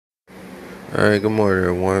All right, good morning,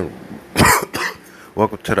 everyone.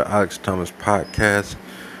 Welcome to the Alex Thomas podcast.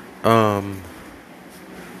 Um,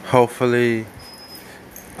 Hopefully,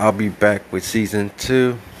 I'll be back with season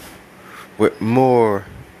 2 with more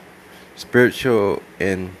spiritual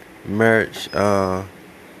and marriage,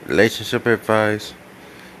 relationship advice.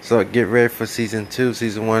 So get ready for season 2.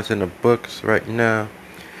 Season 1's in the books right now.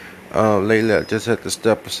 Lately, I just had to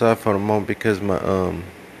step aside for the moment because my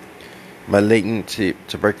latent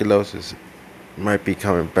tuberculosis might be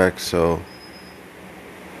coming back. So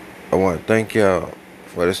I want to thank y'all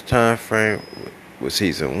for this time frame with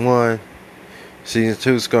season 1. Season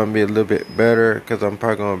 2 is going to be a little bit better because I'm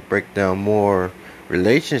probably going to break down more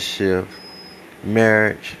relationship,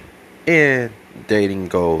 marriage, and dating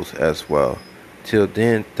goals as well. Till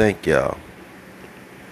then, thank y'all.